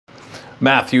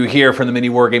Matthew here from the Mini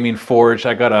Wargaming Forge.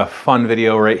 I got a fun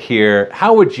video right here.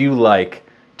 How would you like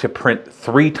to print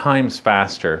 3 times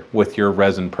faster with your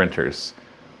resin printers?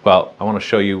 Well, I want to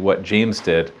show you what James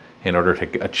did in order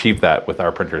to achieve that with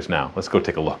our printers now. Let's go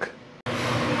take a look.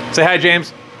 Say hi,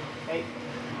 James. Hey.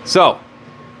 So,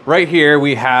 right here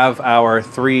we have our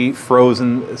 3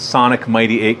 frozen Sonic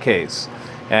Mighty 8Ks.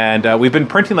 And we've been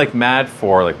printing like mad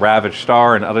for like Ravage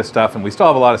Star and other stuff, and we still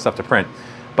have a lot of stuff to print.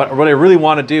 But what I really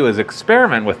want to do is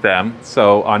experiment with them,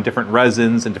 so on different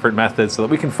resins and different methods, so that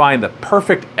we can find the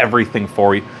perfect everything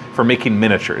for you for making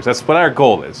miniatures. That's what our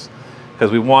goal is, because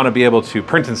we want to be able to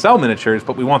print and sell miniatures,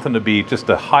 but we want them to be just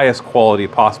the highest quality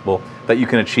possible that you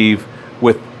can achieve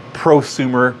with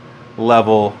prosumer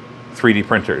level 3D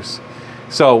printers.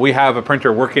 So we have a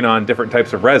printer working on different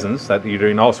types of resins that you're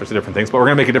doing all sorts of different things, but we're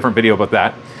going to make a different video about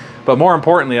that. But more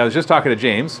importantly, I was just talking to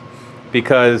James,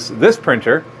 because this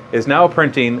printer is now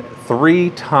printing 3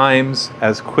 times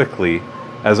as quickly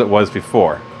as it was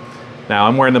before. Now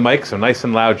I'm wearing the mic, so nice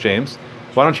and loud, James.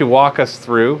 Why don't you walk us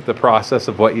through the process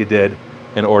of what you did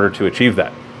in order to achieve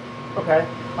that? Okay.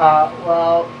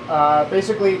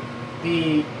 Basically,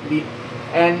 the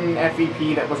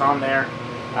NFEP that was on there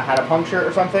had a puncture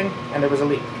or something, and there was a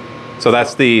leak. So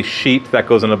that's the sheet that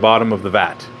goes in the bottom of the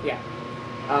vat. Yeah.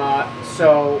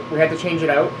 So we had to change it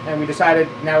out, and we decided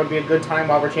now would be a good time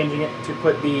while we're changing it to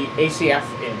put the ACF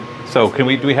in. So do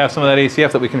we have some of that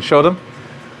ACF that we can show them?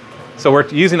 So we're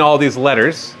using all these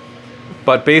letters,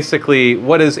 but basically,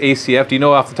 what is ACF? Do you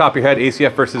know off the top of your head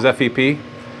ACF versus FEP?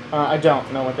 I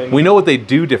don't know what they mean. We know what they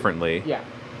do differently, yeah,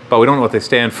 but we don't know what they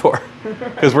stand for,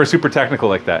 because we're super technical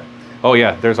like that. Oh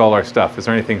yeah, there's all our stuff. Is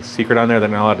there anything secret on there that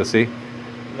I'm not allowed to see?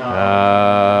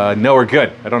 No. No, we're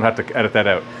good. I don't have to edit that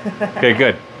out. Okay,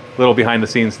 good. A little behind the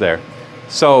scenes there.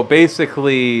 So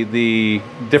basically, the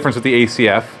difference with the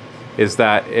ACF is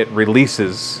that it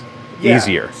releases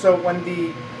easier. So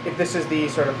if this is the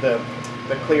sort of the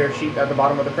clear sheet at the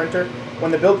bottom of the printer,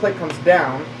 when the build plate comes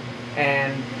down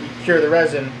and you cure the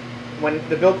resin, when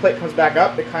the build plate comes back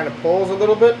up, it kind of pulls a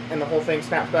little bit and the whole thing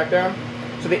snaps back down.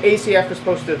 So the ACF is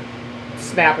supposed to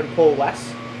snap and pull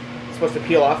less. It's supposed to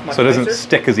peel off much So it doesn't nicer.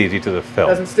 stick as easy to the film.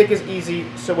 It doesn't stick as easy,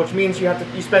 so which means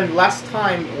you spend less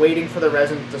time waiting for the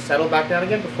resin to settle back down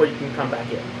again before you can come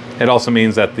back in. It also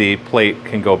means that the plate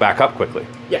can go back up quickly.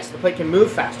 Yes, the plate can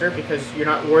move faster because you're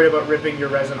not worried about ripping your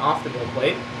resin off the build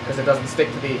plate because it doesn't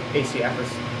stick to the ACF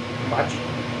as much.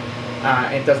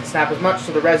 It doesn't snap as much,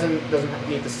 so the resin doesn't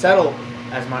need to settle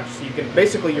as much. So you can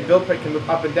basically, your build plate can move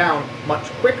up and down much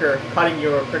quicker, cutting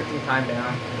your printing time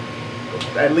down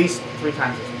at least 3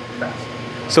 times as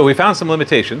fast. So we found some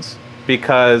limitations,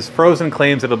 because Frozen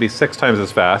claims it'll be 6 times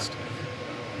as fast,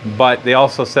 but they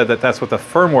also said that that's with the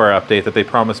firmware update that they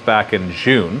promised back in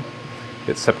June.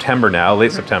 It's September now,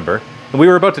 late September. And we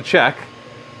were about to check,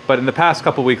 but in the past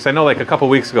couple weeks, I know like a couple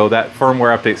weeks ago, that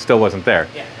firmware update still wasn't there.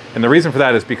 Yeah. And the reason for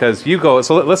that is because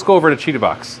so let's go over to Cheetah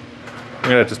Box. I'm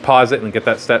gonna just pause it and get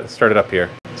that started up here.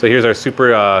 So here's our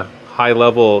super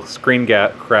high-level screen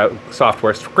grab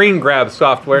software.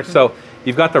 So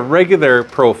you've got the regular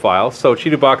profile. So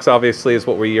Cheetah Box obviously is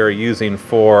what we are using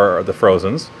for the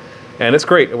Frozens. And it's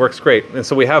great, it works great. And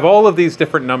so we have all of these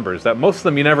different numbers that most of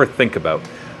them you never think about.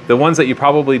 The ones that you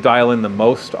probably dial in the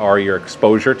most are your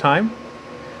exposure time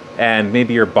and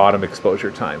maybe your bottom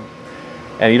exposure time.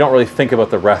 And you don't really think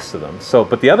about the rest of them.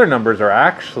 But the other numbers are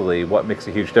actually what makes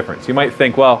a huge difference. You might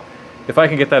think, well, if I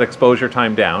can get that exposure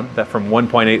time down, that from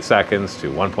 1.8 seconds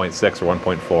to 1.6 or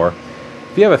 1.4,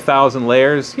 if you have 1,000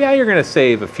 layers, yeah, you're gonna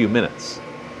save a few minutes,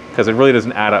 because it really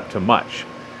doesn't add up to much.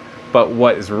 But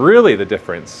what is really the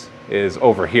difference is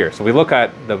over here. So we look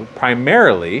at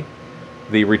primarily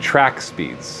the retract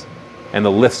speeds and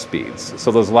the lift speeds.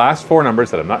 So those last 4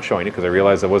 numbers that I'm not showing you because I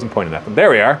realized I wasn't pointing at them.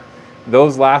 There we are.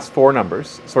 Those last 4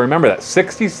 numbers. So remember that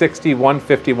 60, 60,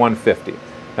 150, 150.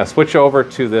 Now switch over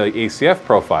to the ACF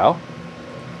profile,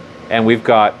 and we've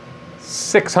got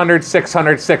 600,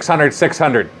 600, 600,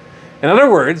 600. In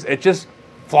other words, it just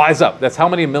flies up. That's how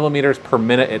many millimeters per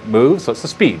minute it moves. So it's the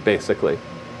speed, basically.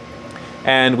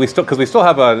 And because we still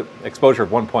have an exposure of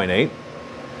 1.8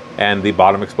 and the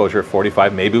bottom exposure of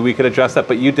 45. Maybe we could adjust that,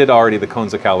 but you did already the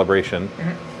cones of calibration,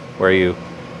 where you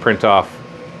print off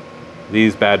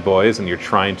these bad boys and you're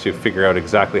trying to figure out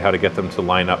exactly how to get them to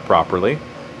line up properly.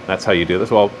 That's how you do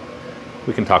this. Well,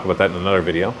 we can talk about that in another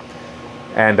video.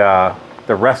 And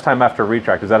the rest time after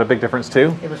retract, is that a big difference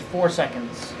too? It was 4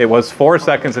 seconds. It was 4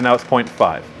 seconds and now it's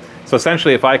 0.5. So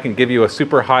essentially, if I can give you a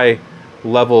super high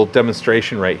level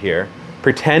demonstration right here,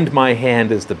 pretend my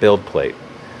hand is the build plate.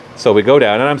 So we go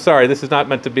down, and I'm sorry, this is not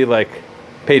meant to be like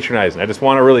patronizing. I just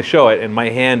want to really show it, and my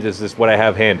hand is just what I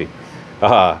have handy.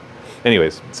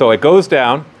 Anyways, so it goes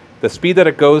down. The speed that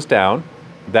it goes down,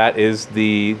 that is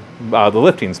the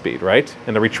lifting speed, right?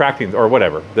 And the retracting, or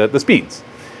whatever, the speeds.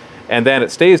 And then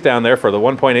it stays down there for the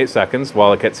 1.8 seconds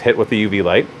while it gets hit with the UV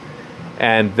light.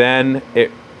 And then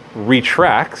it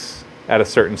retracts at a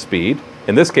certain speed.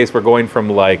 In this case, we're going from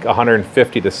like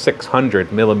 150 to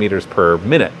 600 millimeters per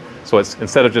minute. So it's,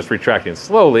 instead of just retracting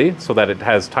slowly so that it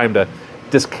has time to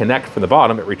disconnect from the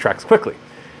bottom, it retracts quickly.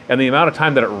 And the amount of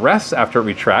time that it rests after it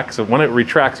retracts, so when it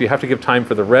retracts, you have to give time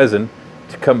for the resin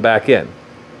to come back in.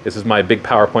 This is my big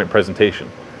PowerPoint presentation.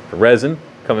 The resin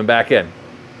coming back in.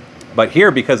 But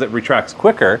here, because it retracts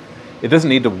quicker, it doesn't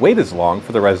need to wait as long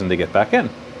for the resin to get back in.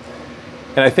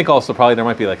 And I think also probably there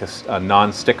might be like a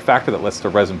non-stick factor that lets the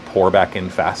resin pour back in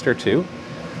faster too,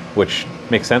 which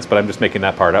makes sense, but I'm just making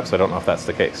that part up, so I don't know if that's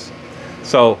the case.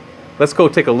 So let's go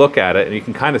take a look at it, and you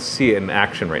can kind of see it in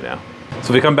action right now. So if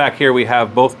we come back here, we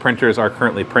have both printers are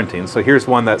currently printing. So here's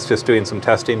one that's just doing some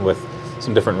testing with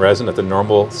some different resin at the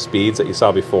normal speeds that you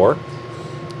saw before.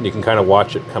 And you can kind of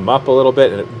watch it come up a little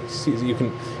bit, and you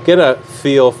can get a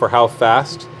feel for how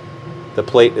fast the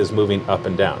plate is moving up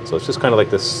and down. So it's just kind of like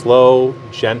this slow,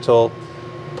 gentle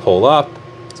pull up.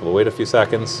 So we'll wait a few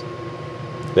seconds.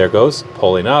 There it goes,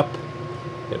 pulling up.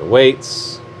 It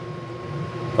waits.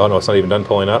 Oh no, it's not even done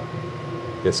pulling up.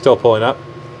 It's still pulling up.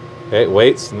 Okay, it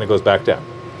waits, and then it goes back down.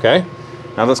 Okay,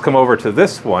 now let's come over to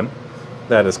this one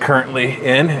that is currently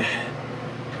in,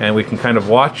 and we can kind of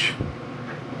watch,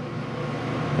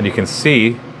 and you can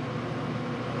see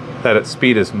that its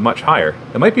speed is much higher.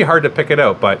 It might be hard to pick it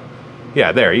out, but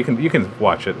yeah, there, you can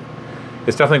watch it.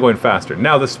 It's definitely going faster.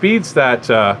 Now the speeds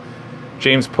that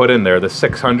James put in there, the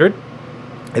 600,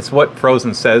 it's what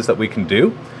Frozen says that we can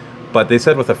do, but they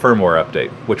said with a firmware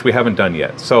update, which we haven't done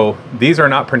yet. So these are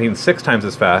not printing 6 times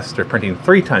as fast, they're printing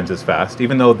 3 times as fast,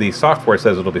 even though the software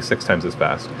says it'll be 6 times as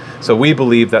fast. So we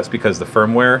believe that's because the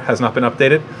firmware has not been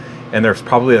updated, and there's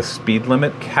probably a speed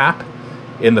limit cap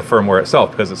in the firmware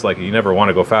itself, because it's like, you never want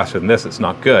to go faster than this, it's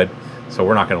not good, so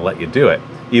we're not going to let you do it,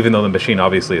 even though the machine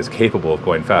obviously is capable of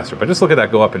going faster. But just look at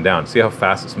that go up and down, see how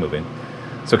fast it's moving.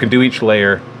 So it can do each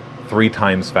layer 3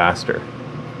 times faster.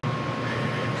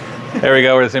 There we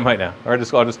go, we're the same height now. Or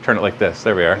I'll just turn it like this,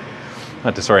 there we are.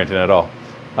 Not disorienting at all.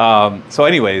 So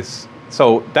anyways,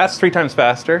 so that's 3 times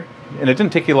faster, and it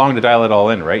didn't take you long to dial it all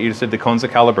in, right? You just did the cones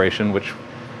of calibration, which,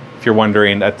 if you're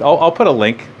wondering, I'll put a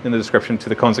link in the description to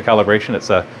the cones of calibration. It's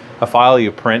a file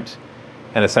you print,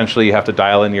 and essentially you have to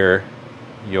dial in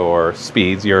your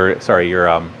speeds, your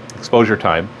exposure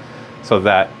time, so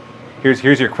that, here's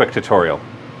your quick tutorial.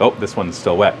 Oh, this one's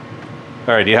still wet.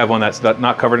 All right, do you have one that's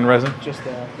not covered in resin? Just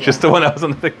the one that was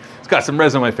on the thing. It's got some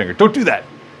resin on my finger. Don't do that.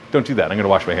 Don't do that. I'm going to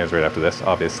wash my hands right after this,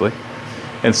 obviously.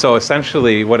 And so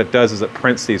essentially what it does is it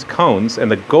prints these cones,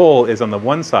 and the goal is on the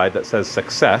one side that says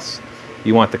success,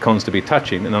 you want the cones to be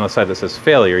touching, and on the side that says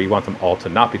failure, you want them all to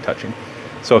not be touching.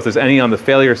 So if there's any on the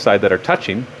failure side that are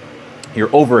touching, you're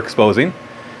overexposing,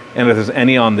 and if there's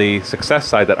any on the success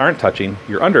side that aren't touching,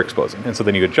 you're underexposing. And so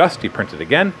then you adjust, you print it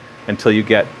again, until you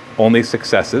get only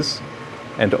successes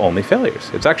and only failures.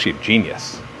 It's actually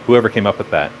genius. Whoever came up with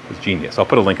that is genius. I'll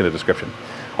put a link in the description.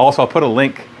 Also, I'll put a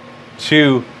link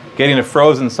to getting a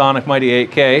Frozen Sonic Mighty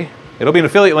 8K. It'll be an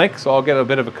affiliate link, so I'll get a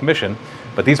bit of a commission,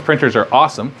 but these printers are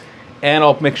awesome. And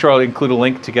I'll make sure I'll include a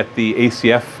link to get the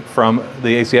ACF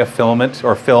filament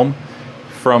or film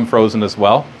from Frozen as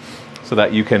well, so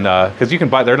that you can, because you can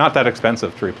buy, they're not that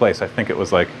expensive to replace. I think it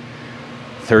was like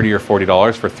 $30 or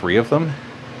 $40 for 3 of them.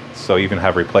 So you can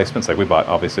have replacements, like we bought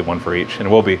obviously 1 for each, and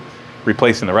we'll be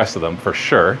replacing the rest of them for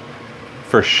sure,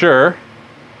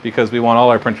 because we want all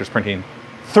our printers printing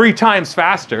 3 times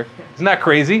faster. Isn't that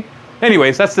crazy?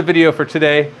 Anyways, that's the video for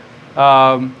today.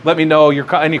 Let me know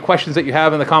any questions that you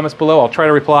have in the comments below. I'll try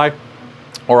to reply,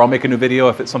 or I'll make a new video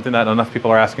if it's something that enough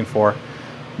people are asking for.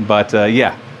 But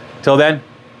yeah, till then,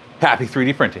 happy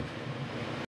 3D printing.